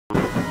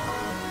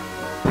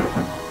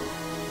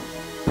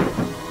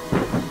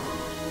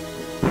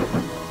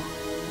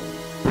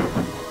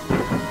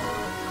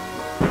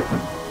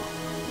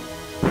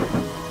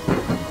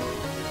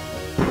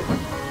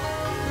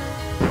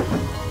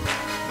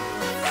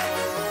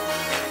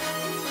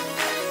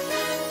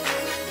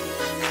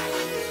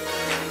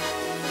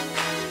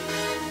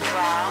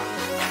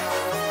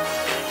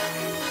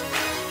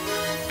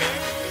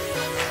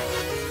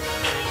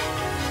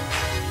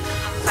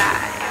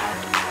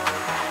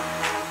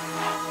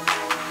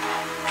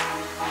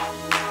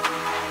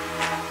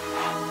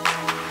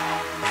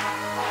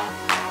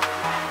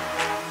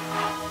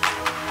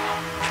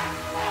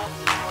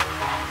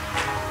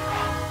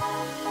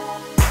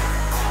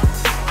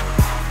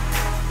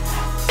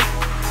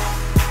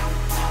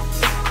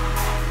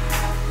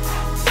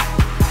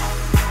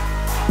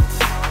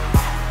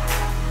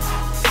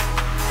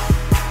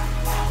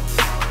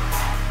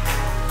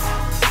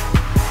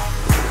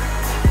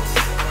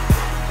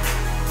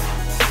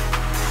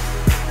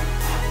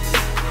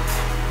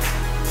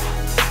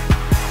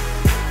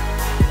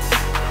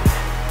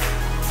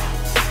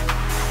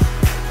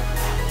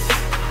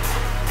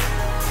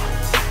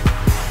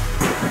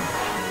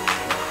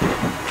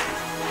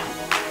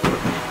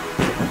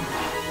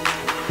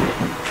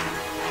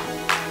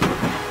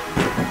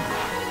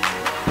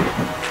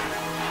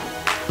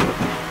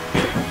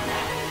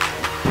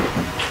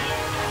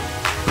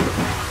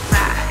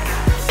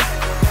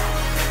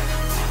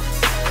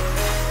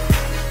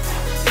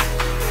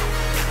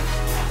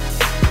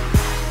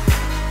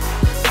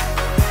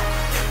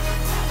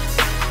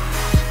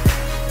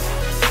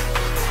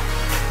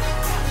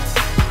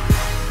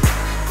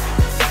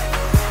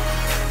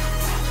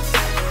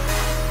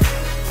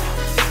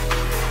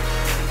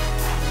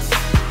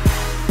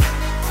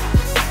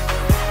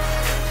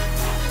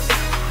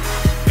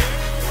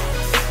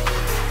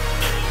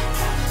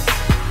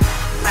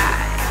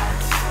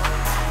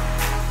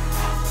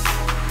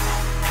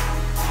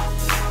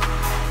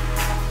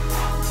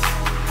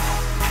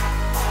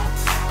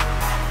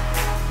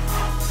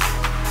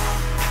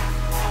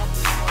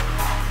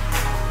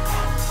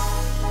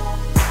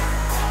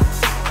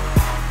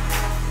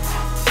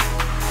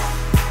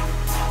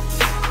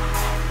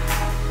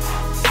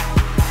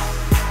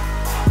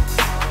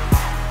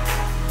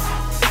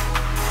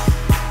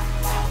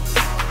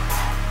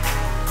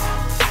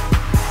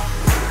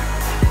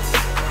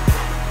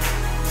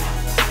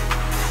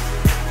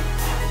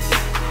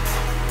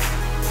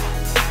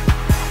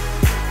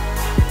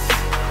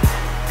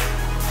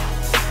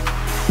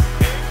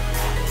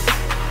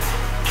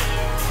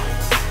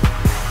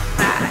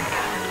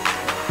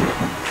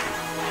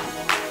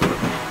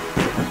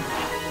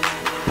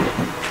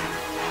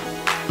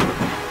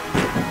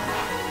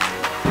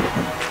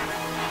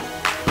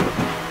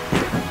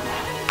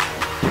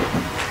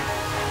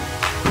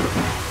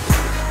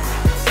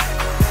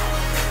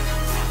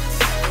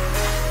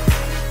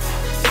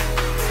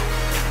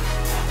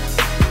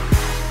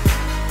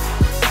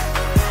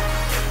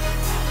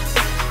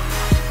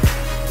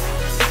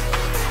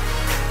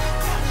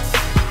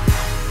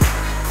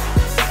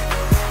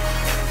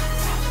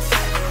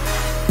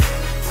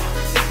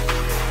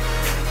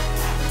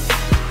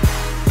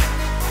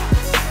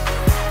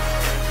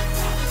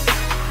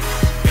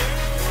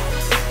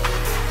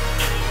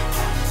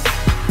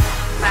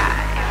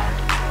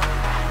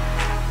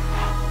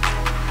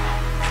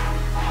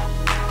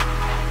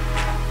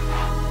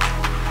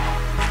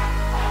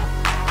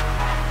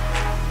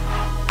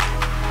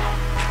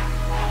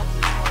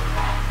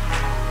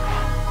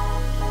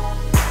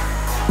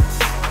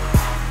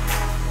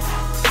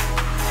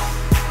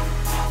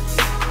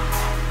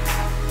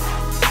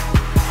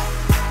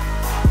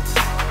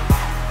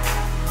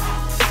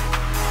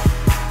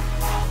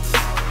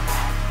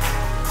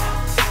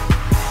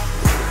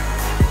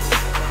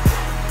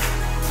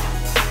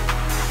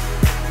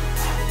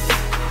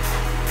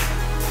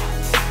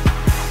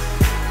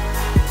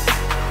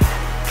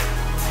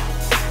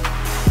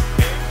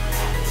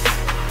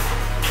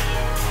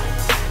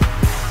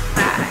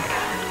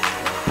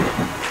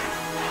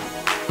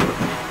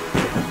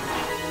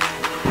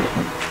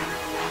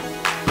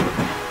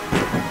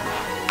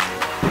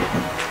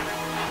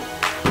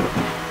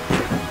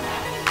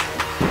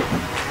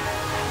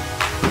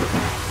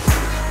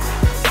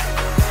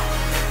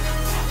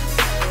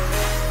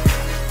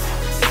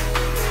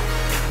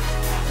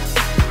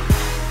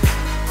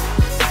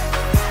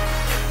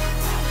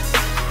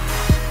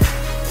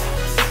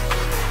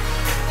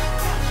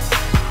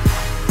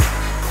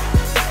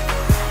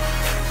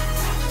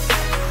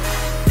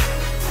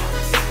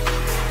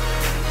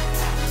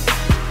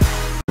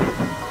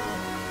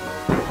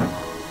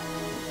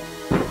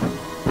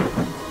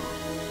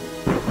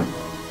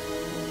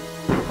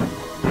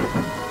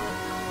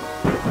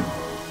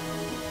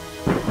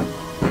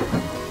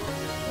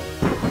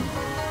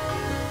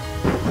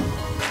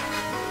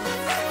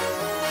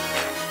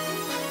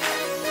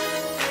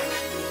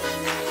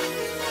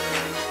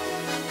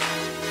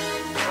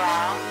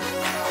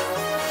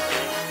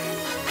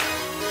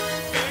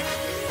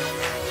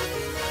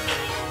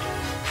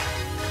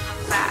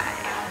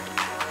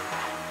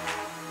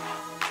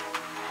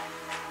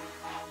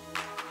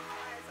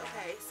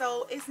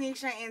it's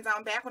Nisha and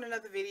I'm back with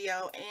another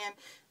video, and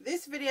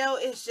this video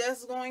is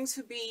just going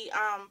to be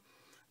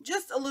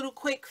just a little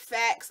quick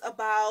facts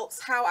about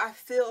how I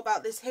feel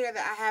about this hair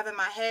that I have in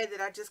my head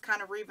that I just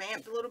kind of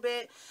revamped a little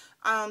bit.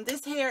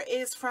 This hair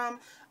is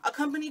from a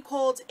company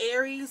called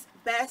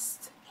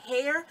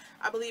AriesBestHair.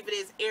 I believe it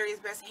is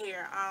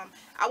AriesBestHair.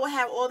 I will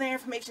have all the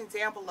information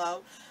down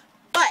below,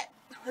 but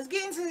let's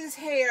get into this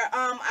hair.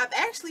 I've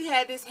actually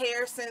had this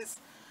hair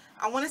since,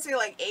 I want to say,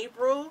 like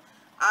April.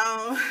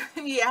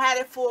 Yeah, I had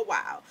it for a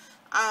while.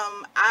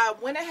 I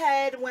went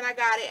ahead when I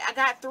got it. I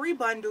got 3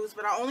 bundles,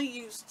 but I only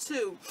used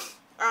 2.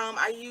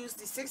 I used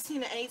the 16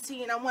 and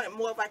 18. I wanted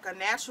more of like a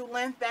natural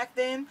length back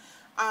then,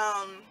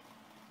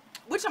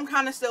 which I'm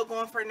kind of still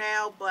going for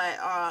now,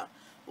 but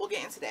we'll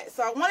get into that.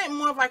 So I wanted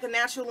more of like a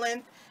natural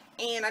length,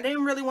 and I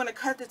didn't really want to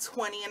cut the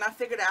 20, and I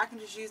figured that I can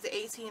just use the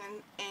 18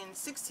 and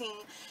 16,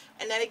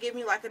 and that'd give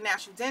me like a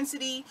natural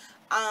density,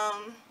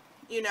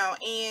 you know,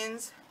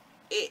 and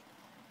it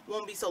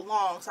won't be so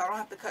long, so I don't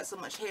have to cut so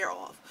much hair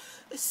off.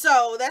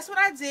 So that's what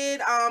I did.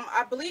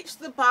 I bleached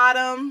the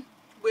bottom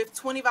with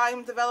 20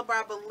 volume developer,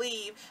 I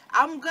believe.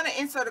 I'm gonna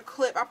insert a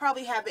clip. I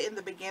probably have it in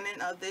the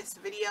beginning of this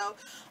video,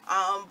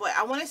 but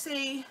I want to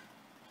say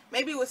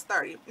maybe it was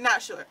 30,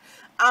 not sure.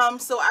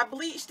 So I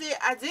bleached it.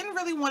 I didn't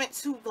really want it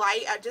too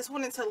light. I just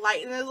wanted to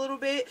lighten it a little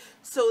bit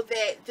so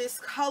that this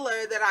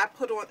color that I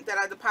put on, that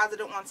I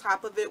deposited on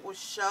top of it, will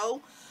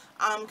show.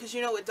 Because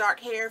you know, with dark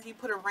hair, if you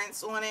put a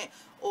rinse on it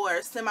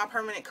or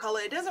semi-permanent color,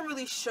 it doesn't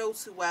really show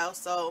too well.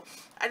 So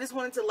I just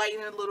wanted to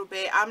lighten it a little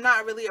bit. I'm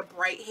not really a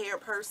bright hair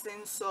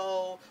person,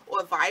 so, or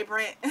a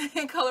vibrant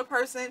color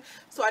person,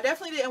 so I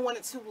definitely didn't want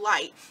it too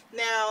light.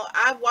 Now,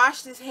 I've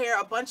washed this hair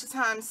a bunch of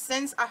times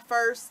since I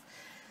first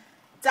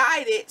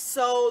dyed it,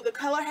 so the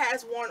color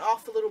has worn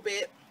off a little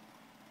bit.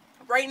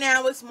 Right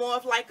now it's more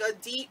of like a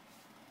deep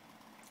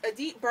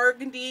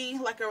burgundy,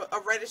 like a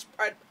reddish,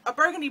 a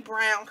burgundy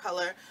brown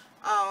color.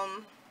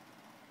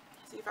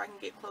 See if I can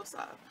get close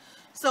up.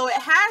 So it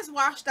has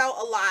washed out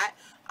a lot.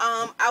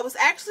 I was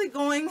actually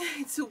going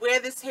to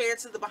wear this hair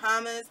to the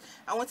Bahamas.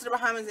 I went to the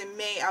Bahamas in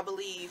May, I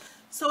believe.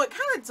 So it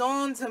kind of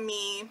dawned on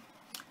me,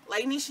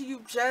 like, Nisha,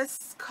 you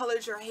just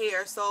colored your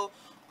hair, so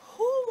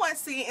who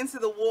wants to get into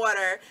the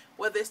water,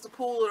 whether it's the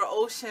pool or the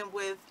ocean,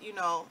 with, you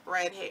know,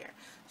 red hair?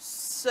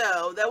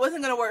 So that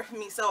wasn't going to work for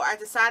me, so I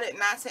decided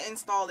not to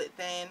install it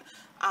then.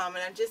 And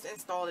I just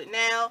installed it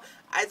now.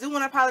 I do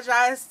want to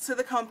apologize to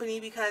the company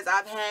because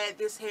I've had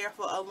this hair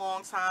for a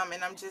long time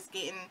and I'm just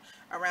getting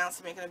around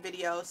to making a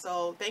video.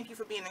 So thank you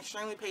for being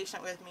extremely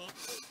patient with me.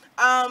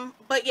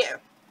 But yeah.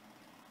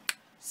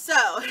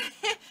 So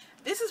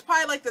this is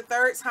probably like the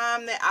 3rd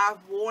time that I've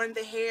worn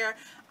the hair.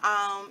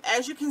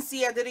 As you can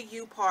see, I did a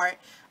U part.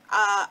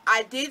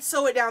 I did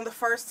sew it down the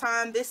first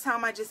time. This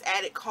time I just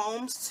added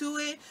combs to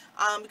it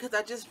because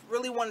I just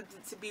really wanted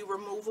it to be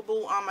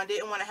removable. I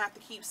didn't want to have to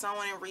keep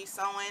sewing and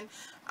re-sewing.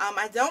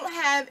 I don't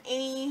have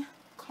any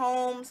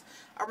combs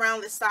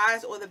around the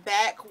sides or the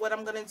back. What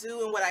I'm going to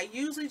do, and what I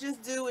usually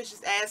just do, is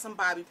just add some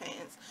bobby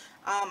pins.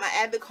 I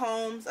add the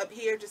combs up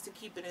here just to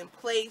keep it in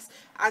place.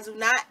 I do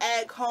not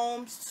add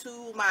combs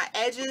to my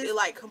edges. It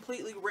like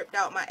completely ripped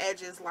out my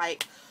edges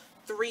like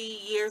 3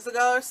 years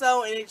ago or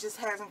so, and it just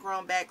hasn't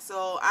grown back.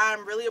 So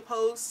I'm really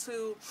opposed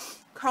to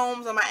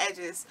combs on my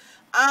edges.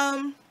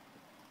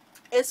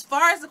 As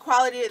far as the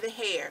quality of the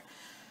hair,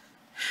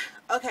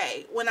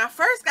 okay, when I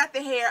first got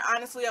the hair,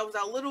 honestly, I was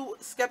a little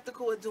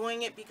skeptical of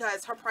doing it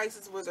because her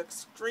prices was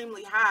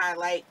extremely high.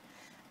 Like,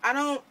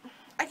 I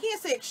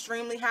can't say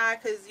extremely high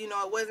because, you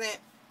know, it wasn't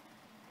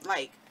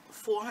like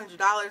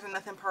 $400 or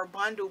nothing per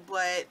bundle,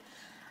 but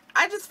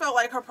I just felt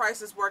like her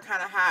prices were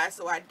kind of high,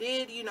 so I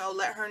did, you know,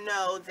 let her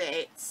know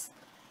that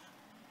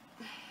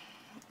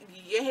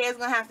your hair's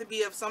going to have to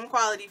be of some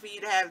quality for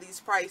you to have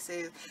these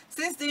prices.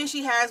 Since then,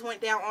 she has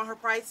went down on her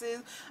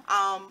prices,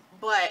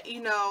 but,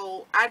 you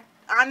know,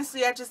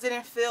 honestly, I just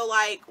didn't feel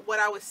like what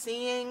I was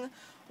seeing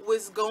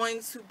was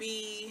going to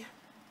be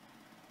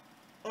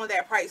on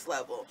that price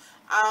level.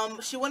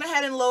 She went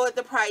ahead and lowered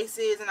the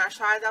prices, and I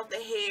tried out the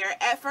hair.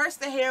 At first,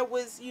 the hair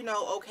was, you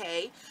know,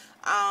 okay.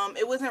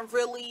 It wasn't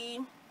really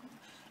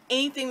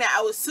anything that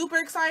I was super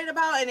excited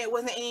about, and it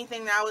wasn't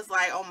anything that I was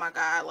like, oh my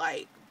god,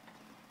 like,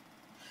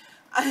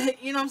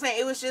 you know what I'm saying?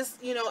 It was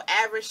just, you know,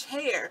 average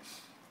hair.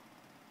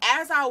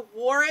 As I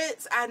wore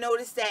it, I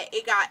noticed that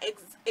it got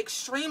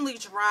extremely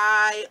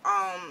dry,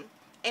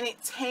 and it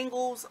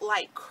tangles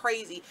like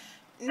crazy.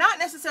 Not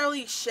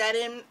necessarily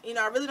shedding, you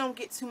know, I really don't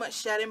get too much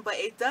shedding, but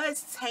it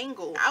does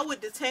tangle. I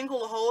would detangle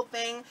the whole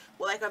thing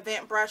with like a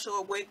vent brush or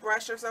a wig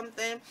brush or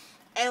something,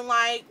 and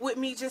like with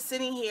me just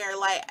sitting here,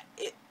 like,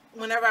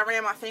 whenever I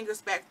ran my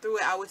fingers back through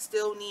it, I would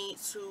still need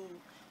to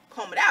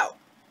comb it out.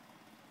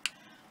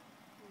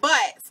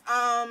 But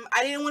I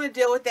didn't want to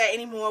deal with that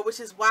anymore, which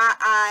is why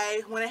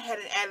I went ahead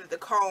and added the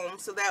comb,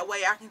 so that way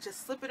I can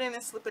just slip it in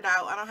and slip it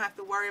out. I don't have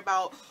to worry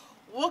about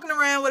walking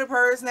around with a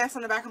bird's nest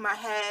on the back of my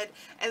head.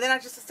 And then I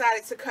just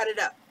decided to cut it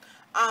up.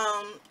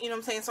 You know what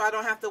I'm saying? So I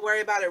don't have to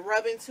worry about it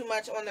rubbing too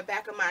much on the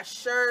back of my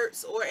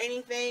shirts or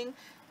anything.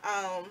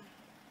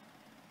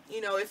 You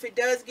know, if it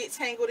does get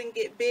tangled and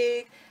get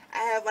big, I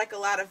have like a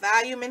lot of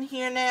volume in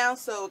here now,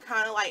 so it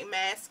kind of like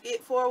mask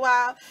it for a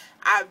while.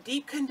 I've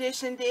deep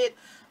conditioned it.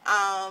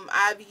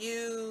 I've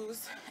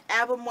used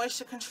Apple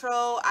Moisture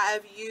Control.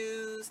 I've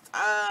used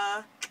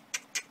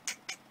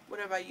what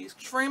have I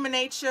used? Cream of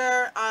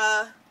Nature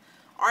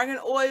Argan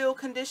Oil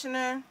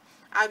Conditioner.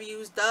 I've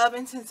used Dove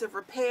Intensive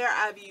Repair.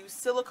 I've used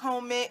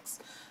Silicone Mix.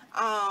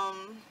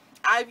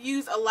 I've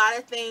used a lot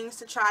of things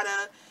to try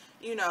to,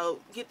 you know,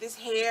 get this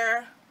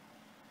hair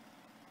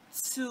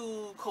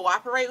to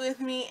cooperate with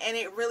me, and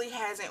it really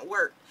hasn't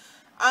worked.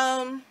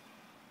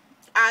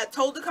 I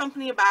told the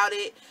company about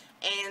it,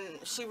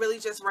 and she really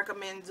just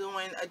recommended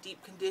doing a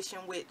deep condition,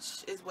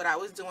 which is what I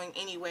was doing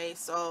anyway.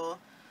 So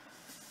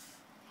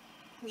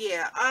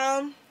yeah,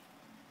 I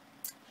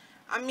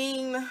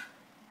mean,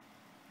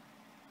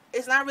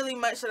 it's not really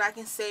much that I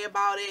can say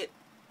about it.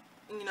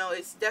 You know,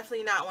 it's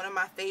definitely not one of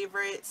my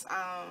favorites.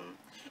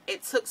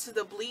 It took to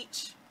the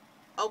bleach.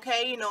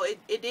 Okay, you know,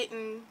 it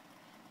didn't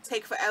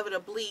take forever to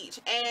bleach.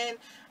 And,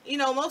 you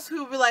know, most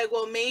people be like,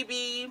 well,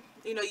 maybe,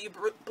 you know, you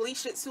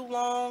bleached it too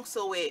long,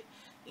 so it,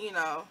 you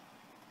know,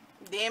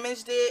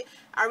 damaged it.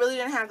 I really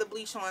didn't have the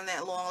bleach on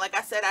that long. Like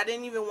I said, I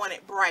didn't even want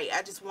it bright.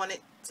 I just wanted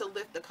to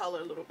lift the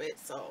color a little bit.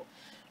 So,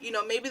 you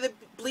know, maybe the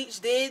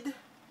bleach did,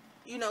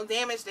 you know,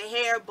 damage the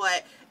hair,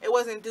 but it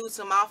wasn't due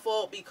to my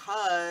fault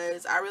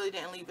because I really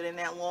didn't leave it in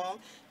that long,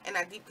 and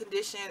I deep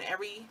condition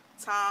every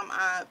time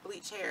I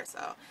bleach hair.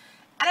 So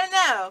I don't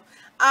know.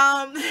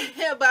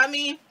 Yeah, but I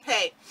mean,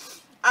 hey,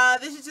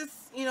 this is just,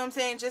 you know what I'm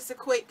saying, just a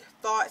quick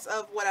thoughts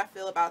of what I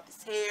feel about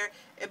this hair.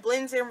 It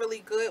blends in really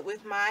good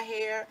with my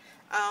hair,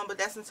 but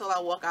that's until I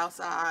walk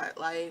outside.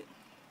 Like,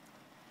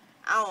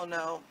 I don't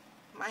know,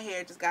 my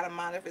hair just got a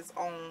mind of its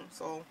own.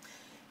 So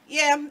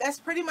yeah, that's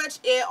pretty much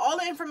it. All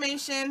the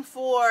information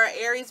for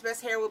Aries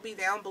Best Hair will be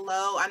down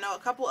below. I know a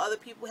couple other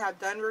people have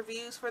done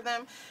reviews for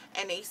them,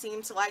 and they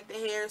seem to like the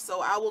hair,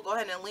 so I will go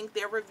ahead and link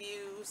their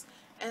reviews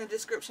in the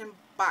description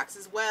box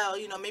as well.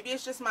 You know, maybe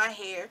it's just my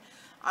hair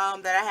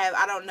that I have,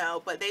 I don't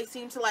know, but they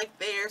seem to like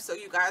theirs, so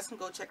you guys can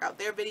go check out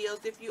their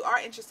videos if you are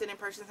interested in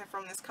purchasing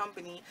from this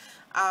company.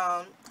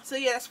 So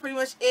yeah, that's pretty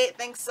much it.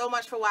 Thanks so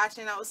much for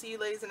watching. I will see you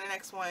ladies in the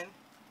next one.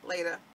 Later.